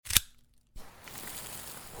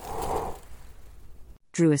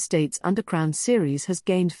Drew Estate's Undercrown series has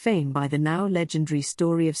gained fame by the now legendary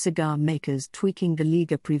story of cigar makers tweaking the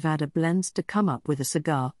Liga Privada blends to come up with a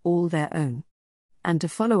cigar all their own. And to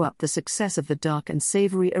follow up the success of the dark and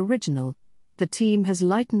savory original, the team has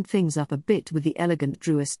lightened things up a bit with the elegant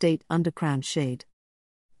Drew Estate Undercrown shade.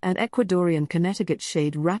 An Ecuadorian Connecticut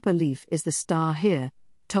shade wrapper leaf is the star here,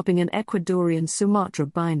 topping an Ecuadorian Sumatra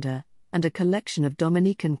binder, and a collection of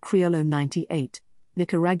Dominican Criollo 98,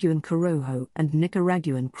 Nicaraguan Corojo and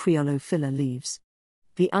Nicaraguan Criollo filler leaves.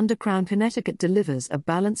 The Undercrown Connecticut delivers a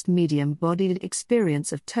balanced medium-bodied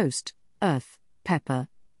experience of toast, earth, pepper,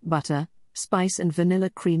 butter, spice and vanilla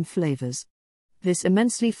cream flavors. This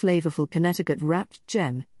immensely flavorful Connecticut wrapped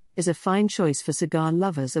gem is a fine choice for cigar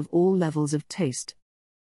lovers of all levels of taste.